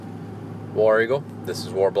War Eagle. This is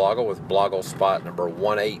War Blogle with BlogleSpot number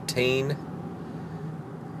 118.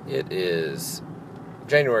 It is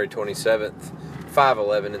January 27th,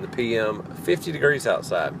 5:11 in the p.m., 50 degrees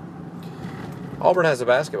outside. Auburn has a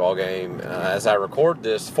basketball game, as I record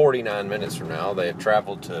this, 49 minutes from now. They have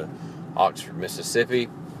traveled to Oxford, Mississippi,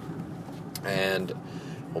 and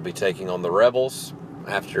will be taking on the Rebels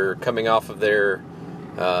after coming off of their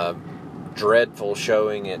dreadful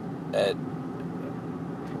showing at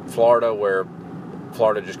Florida, where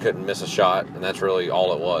Florida just couldn't miss a shot, and that's really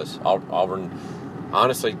all it was. Auburn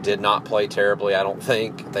honestly did not play terribly, I don't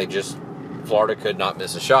think. Florida could not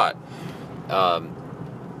miss a shot.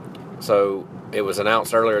 So it was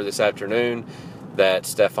announced earlier this afternoon that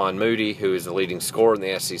Stephon Moody, who is the leading scorer in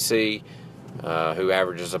the SEC, who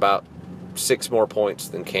averages about 6 more points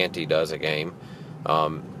than Canty does a game,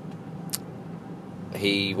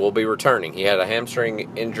 he will be returning. He had a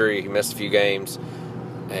hamstring injury. He missed a few games,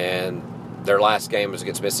 and their last game was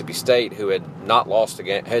against Mississippi State, who had not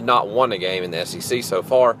won a game in the SEC so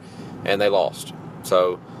far, and they lost.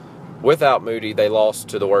 So without Moody, they lost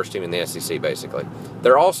to the worst team in the SEC, basically.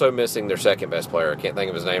 They're also missing their second best player. I can't think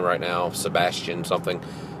of his name right now, Sebastian something.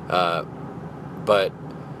 But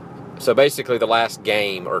so basically the last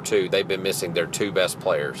game or two, they've been missing their 2 best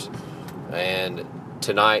players. And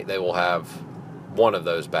tonight they will have one of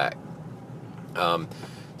those back.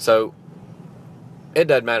 So it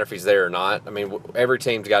doesn't matter if he's there or not. I mean, every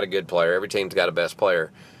team's got a good player. Every team's got a best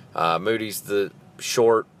player. Moody's the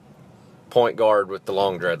short point guard with the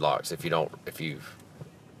long dreadlocks, if you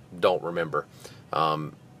don't remember.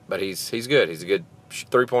 But he's good. He's a good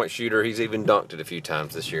 3-point shooter. He's even dunked it a few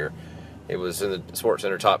times this year. It was in the Sports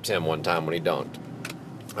Center top 10 one time when he dunked.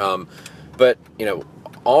 But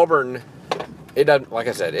Auburn, it doesn't, like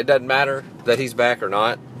I said, it doesn't matter that he's back or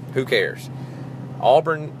not. Who cares?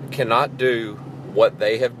 Auburn cannot do what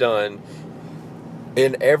they have done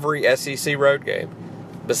in every SEC road game,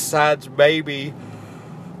 besides maybe,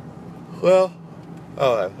 I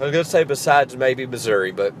was going to say besides maybe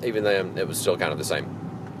Missouri, but even then, it was still kind of the same.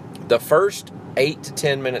 The first 8 to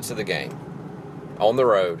 10 minutes of the game on the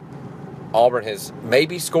road, Auburn has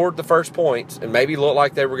maybe scored the first points and maybe looked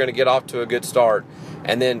like they were going to get off to a good start.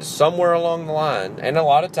 And then somewhere along the line, and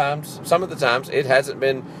some of the times, it hasn't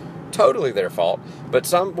been totally their fault, but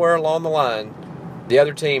somewhere along the line, the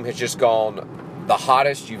other team has just gone the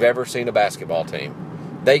hottest you've ever seen a basketball team.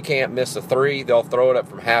 They can't miss a 3. They'll throw it up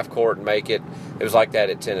from half court and make it. It was like that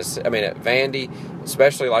at Tennessee. At Vandy,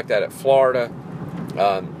 especially like that at Florida.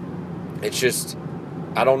 It's just,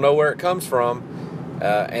 I don't know where it comes from.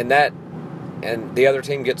 And the other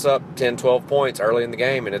team gets up 10, 12 points early in the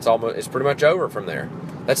game, and it's pretty much over from there.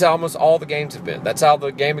 That's how almost all the games have been. That's how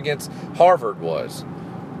the game against Harvard was.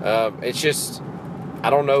 It's just, I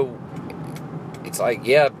don't know. It's like,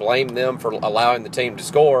 blame them for allowing the team to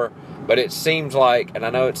score, but it seems like, and I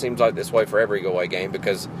know it seems like this way for every away game,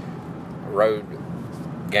 because road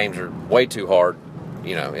games are way too hard.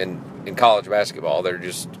 In college basketball, they're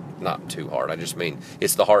just not too hard. I just mean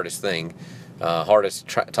it's the hardest thing, hardest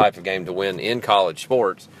type of game to win in college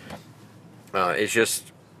sports. It's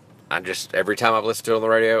just, every time I've listened to it on the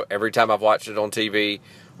radio, every time I've watched it on TV,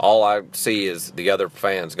 all I see is the other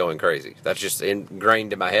fans going crazy. That's just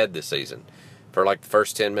ingrained in my head this season for like the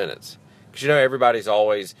first 10 minutes. Because, everybody's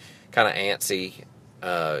always kind of antsy.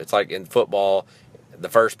 It's like in football, the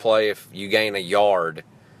first play, if you gain a yard,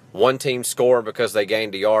 one team's scoring because they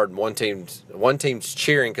gained a yard, and one team's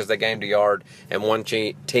cheering because they gained a yard, and one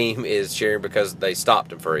team is cheering because they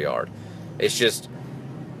stopped them for a yard. It's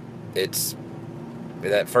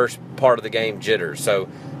that first part of the game jitters. So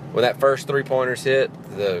when that first 3-pointers hit,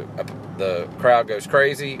 the crowd goes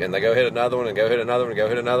crazy, and they go hit another one, and go hit another one, and go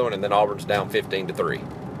hit another one, and then Auburn's down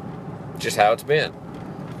 15-3. Just how it's been.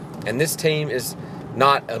 And this team is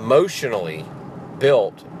not emotionally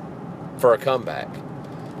built for a comeback.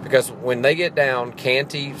 Because when they get down,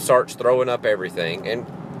 Canty starts throwing up everything. And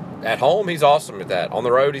at home, he's awesome at that. On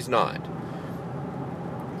the road, he's not.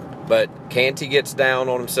 But Canty gets down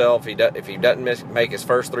on himself. If he doesn't make his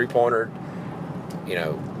first 3-pointer,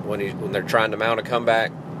 when they're trying to mount a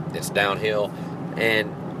comeback, it's downhill.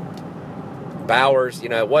 And Bowers,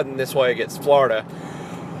 it wasn't this way against Florida.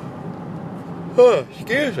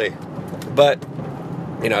 Excuse me. But,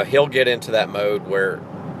 he'll get into that mode where,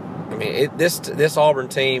 this Auburn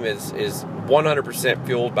team is 100%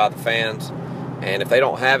 fueled by the fans. And if they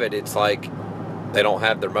don't have it, it's like they don't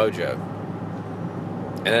have their mojo.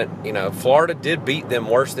 And, Florida did beat them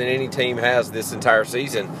worse than any team has this entire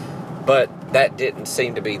season. But that didn't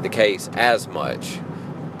seem to be the case as much.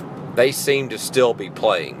 They seemed to still be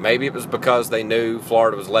playing. Maybe it was because they knew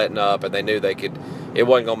Florida was letting up and they knew they could it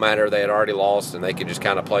wasn't going to matter. They had already lost, and they could just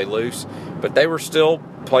kind of play loose. But they were still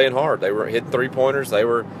playing hard. They were hitting three-pointers. They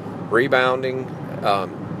were rebounding. I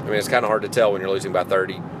mean, it's kind of hard to tell when you're losing by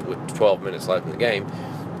 30 with 12 minutes left in the game.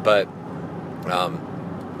 But, I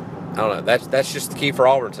don't know. That's just the key for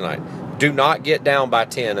Auburn tonight. Do not get down by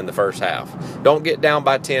 10 in the first half. Don't get down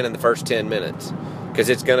by 10 in the first 10 minutes, because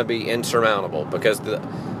it's going to be insurmountable, because the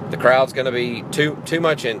crowd's going to be too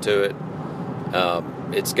much into it.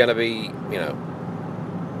 It's going to be,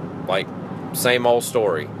 like same old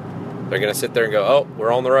story. They're going to sit there and go, oh,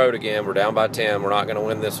 we're on the road again. We're down by 10. We're not going to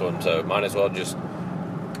win this one, so might as well just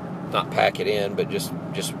not pack it in, but just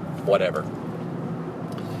whatever.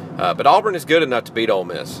 But Auburn is good enough to beat Ole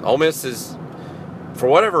Miss. Ole Miss is, for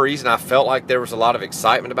whatever reason, I felt like there was a lot of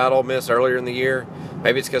excitement about Ole Miss earlier in the year.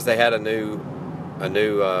 Maybe it's because they had a new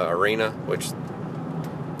arena, which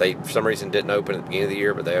they for some reason didn't open at the beginning of the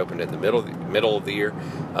year, but they opened it in the middle of the year.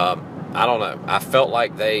 I don't know. I felt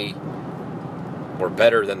like they were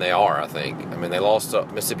better than they are, I think. I mean, they lost to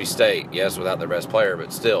Mississippi State, yes, without their best player,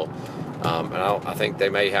 but still. And I think they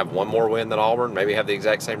may have one more win than Auburn, maybe have the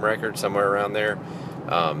exact same record, somewhere around there.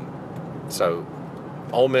 So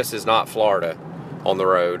Ole Miss is not Florida on the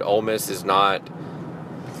road. Ole Miss is not,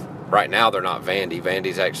 right now they're not Vandy.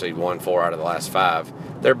 Vandy's actually won 4 out of the last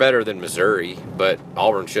 5. They're better than Missouri, but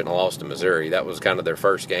Auburn shouldn't have lost to Missouri. That was kind of their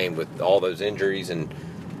first game with all those injuries, and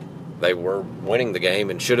they were winning the game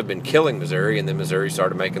and should have been killing Missouri, and then Missouri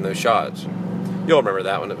started making those shots. You'll remember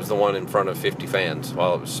that one. It was the one in front of 50 fans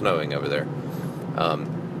while it was snowing over there.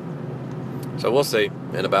 So we'll see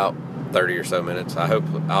in about 30 or so minutes. I hope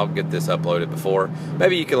I'll get this uploaded before.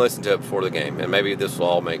 Maybe you can listen to it before the game, and maybe this will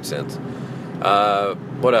all make sense.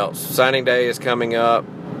 What else? Signing day is coming up.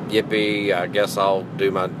 Yippee. I guess I'll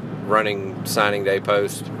do my running signing day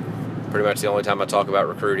post. Pretty much the only time I talk about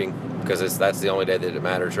recruiting, because that's the only day that it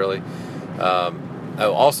matters, really.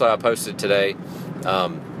 Also, I posted today,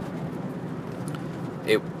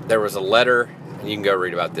 there was a letter, and you can go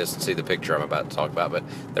read about this and see the picture I'm about to talk about, but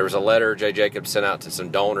there was a letter Jay Jacobs sent out to some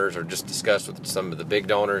donors, or just discussed with some of the big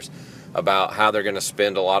donors, about how they're going to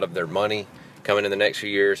spend a lot of their money coming in the next few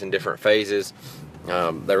years in different phases. They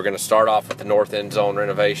were going to start off with the north end zone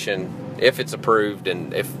renovation, if it's approved,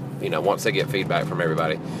 and if, once they get feedback from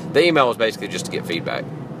everybody. The email was basically just to get feedback,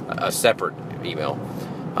 a separate email.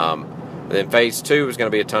 And then phase 2 is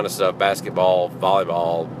going to be a ton of stuff: basketball,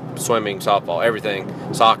 volleyball, swimming, softball,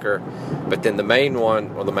 everything, soccer. But then the main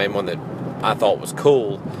one that I thought was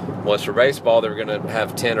cool, was for baseball. They were going to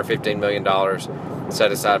have $10 or $15 million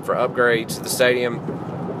set aside for upgrades to the stadium,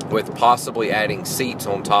 with possibly adding seats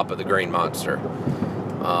on top of the Green Monster.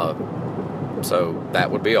 So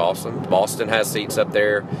that would be awesome. Boston has seats up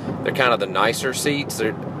there. They're kind of the nicer seats.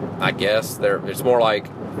 It's more like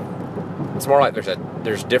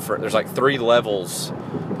there's like 3 levels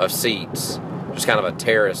of seats, just kind of a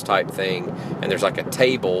terrace type thing, and there's like a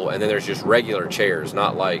table, and then there's just regular chairs,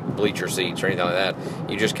 not like bleacher seats or anything like that.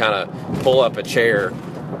 You just kind of pull up a chair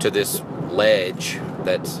to this ledge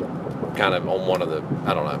that's kind of on one of the,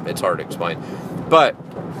 I don't know, it's hard to explain. But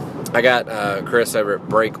I got Chris over at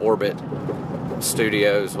Break Orbit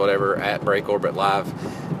Studios, whatever, at Break Orbit Live,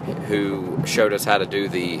 who showed us how to do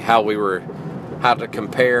how to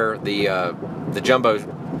compare the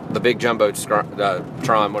big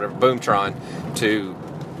Jumbotron, whatever, Boomtron, to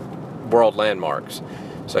world landmarks.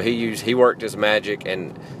 So he worked his magic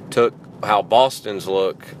and took how Boston's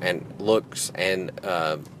looks and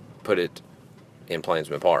put it in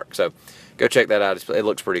Plainsman Park. So go check that out. It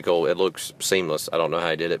looks pretty cool. It looks seamless. I don't know how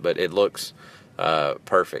he did it, but it looks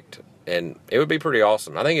perfect. And it would be pretty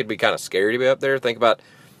awesome. I think it'd be kind of scary to be up there. Think about,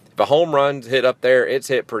 if a home run's hit up there, it's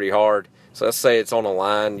hit pretty hard. So let's say it's on a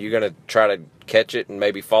line. You're going to try to catch it and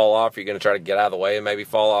maybe fall off. You're going to try to get out of the way and maybe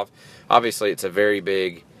fall off. Obviously, it's a very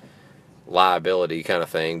big liability kind of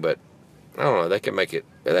thing, but I don't know. They can make it.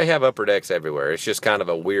 They have upper decks everywhere. It's just kind of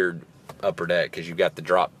a weird upper deck because you've got the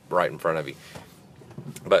drop right in front of you.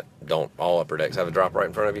 But don't all upper decks have a drop right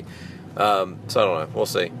in front of you? So I don't know. We'll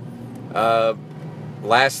see.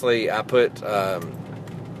 Lastly, I put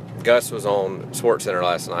Gus was on SportsCenter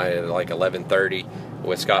last night at like 11:30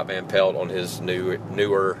 with Scott Van Pelt on his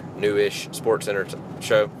newish SportsCenter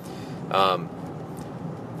show.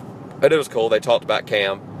 But it was cool. They talked about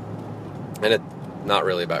Cam, and it not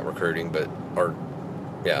really about recruiting, but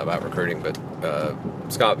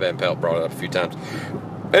Scott Van Pelt brought it up a few times,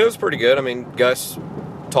 and it was pretty good. I mean, Gus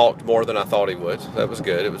talked more than I thought he would. That was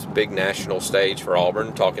good. It was a big national stage for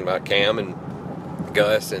Auburn, talking about Cam and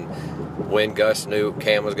Gus, and when Gus knew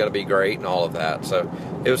Cam was going to be great and all of that. So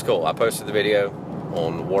it was cool. I posted the video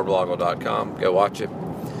on warblogle.com. Go watch it.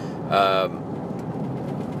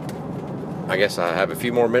 I guess I have a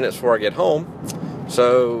few more minutes before I get home,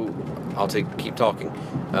 so I'll keep talking.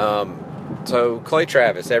 So Clay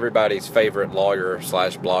Travis, everybody's favorite lawyer /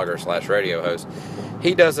 blogger / radio host,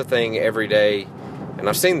 he does a thing every day, and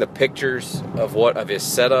I've seen the pictures of his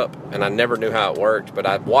setup, and I never knew how it worked, but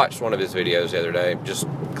I watched one of his videos the other day, just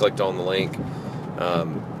clicked on the link.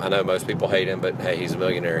 I know most people hate him, but hey, he's a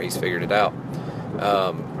millionaire, he's figured it out.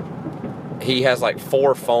 He has like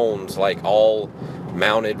 4 phones, like all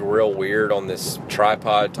mounted real weird on this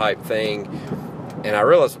tripod type thing, and I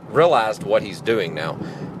realized what he's doing now.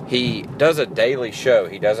 He does a daily show.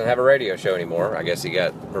 He doesn't have a radio show anymore. I guess he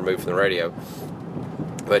got removed from the radio.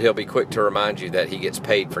 But he'll be quick to remind you that he gets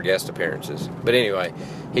paid for guest appearances. But anyway,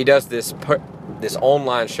 he does this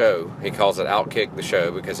online show. He calls it Outkick the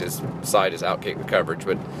Show because his site is Outkick the Coverage.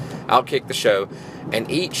 But Outkick the Show.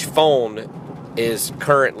 And each phone is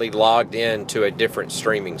currently logged in to a different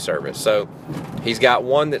streaming service. So he's got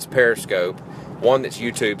one that's Periscope, one that's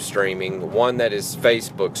YouTube streaming, one that is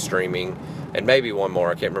Facebook streaming, and maybe one more.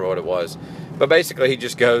 I can't remember what it was. But basically he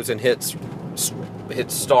just goes and hits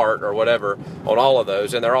start or whatever on all of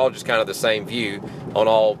those, and they're all just kind of the same view on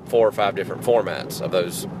all 4 or 5 different formats of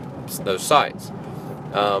those sites.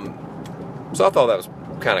 So I thought that was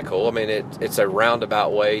kind of cool. I mean, it's a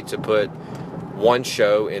roundabout way to put one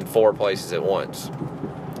show in 4 places at once.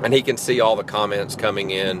 And he can see all the comments coming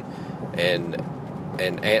in and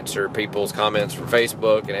answer people's comments from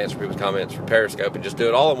Facebook and answer people's comments from Periscope and just do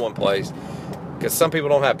it all in one place. Because some people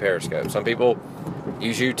don't have Periscope. Some people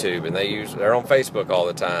use YouTube and they're on Facebook all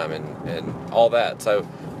the time and all that. So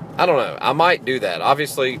I don't know. I might do that.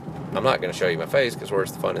 Obviously, I'm not going to show you my face because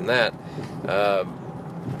where's the fun in that?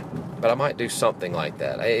 But I might do something like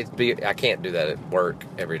that. I can't do that at work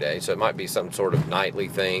every day. So it might be some sort of nightly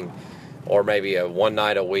thing, or maybe a one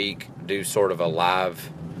night a week, do sort of a live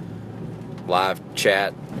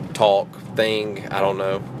chat talk thing. I don't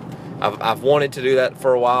know. I've wanted to do that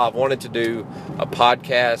for a while. I've wanted to do a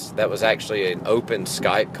podcast that was actually an open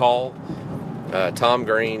Skype call. Tom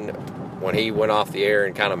Green, when he went off the air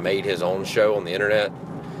and kind of made his own show on the internet,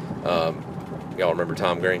 y'all remember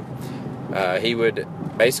Tom Green? He would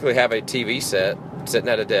basically have a TV set sitting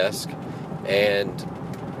at a desk, and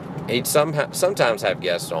he'd sometimes have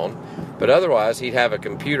guests on, but otherwise he'd have a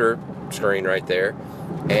computer screen right there,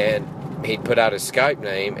 and he'd put out his Skype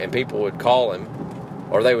name, and people would call him,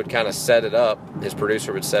 or they would kind of set it up. His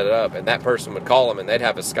producer would set it up, and that person would call him, and they'd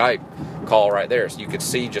have a Skype call right there. So you could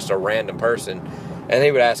see just a random person, and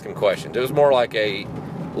he would ask him questions. It was more like a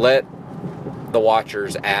let the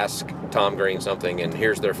watchers ask Tom Green something, and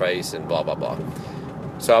here's their face, and blah, blah, blah.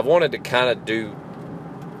 So I've wanted to kind of do,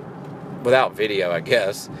 without video, I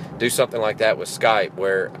guess, do something like that with Skype,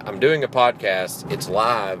 where I'm doing a podcast. It's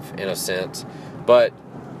live, in a sense, but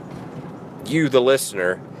you, the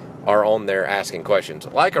listener, are on there asking questions,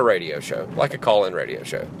 like a radio show, like a call-in radio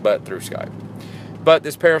show, but through Skype. But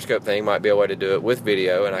this Periscope thing might be a way to do it with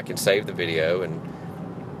video, and I can save the video and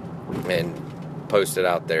post it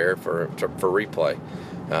out there for replay.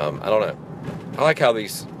 I don't know. I like how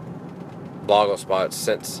these BlogleSpots,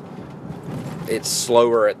 since it's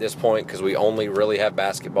slower at this point because we only really have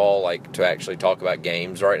basketball, like to actually talk about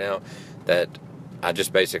games right now, that I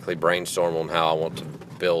just basically brainstorm on how I want to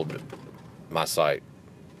build my site.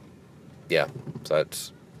 Yeah, so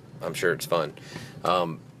I'm sure it's fun.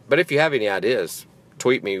 But if you have any ideas,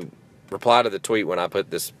 tweet me, reply to the tweet when I put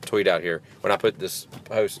this tweet out here, when I put this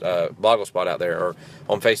BlogleSpot out there, or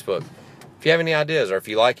on Facebook. If you have any ideas, or if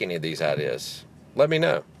you like any of these ideas, let me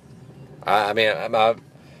know. I mean,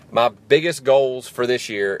 my biggest goals for this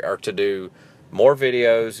year are to do more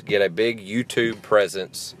videos, get a big YouTube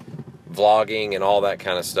presence, vlogging and all that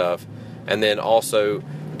kind of stuff, and then also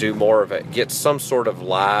do more of it, get some sort of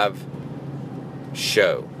live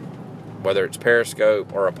show, whether it's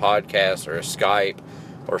Periscope or a podcast or a Skype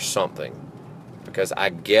or something, because I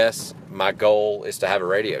guess my goal is to have a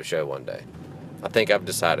radio show one day. I think I've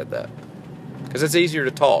decided that, because it's easier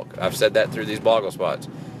to talk. I've said that through these BlogleSpots.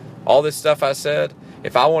 All this stuff I said,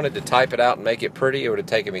 if I wanted to type it out and make it pretty, it would have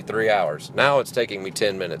taken me 3 hours. Now it's taking me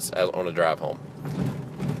 10 minutes on a drive home.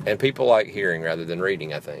 And people like hearing rather than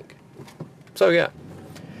reading, I think. So yeah,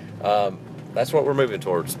 that's what we're moving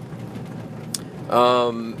towards.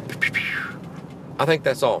 I think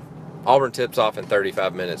that's all. Auburn tips off in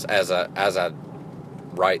 35 minutes as I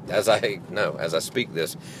speak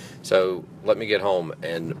this. So let me get home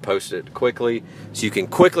and post it quickly, so you can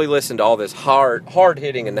quickly listen to all this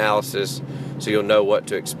hard-hitting analysis, so you'll know what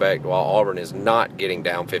to expect while Auburn is not getting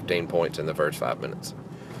down 15 points in the first 5 minutes.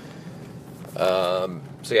 So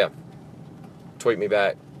yeah, tweet me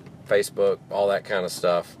back. Facebook, all that kind of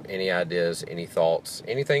stuff. Any ideas, any thoughts,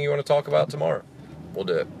 anything you want to talk about tomorrow, we'll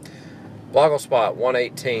do it. BlogleSpot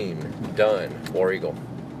 118, done. War Eagle.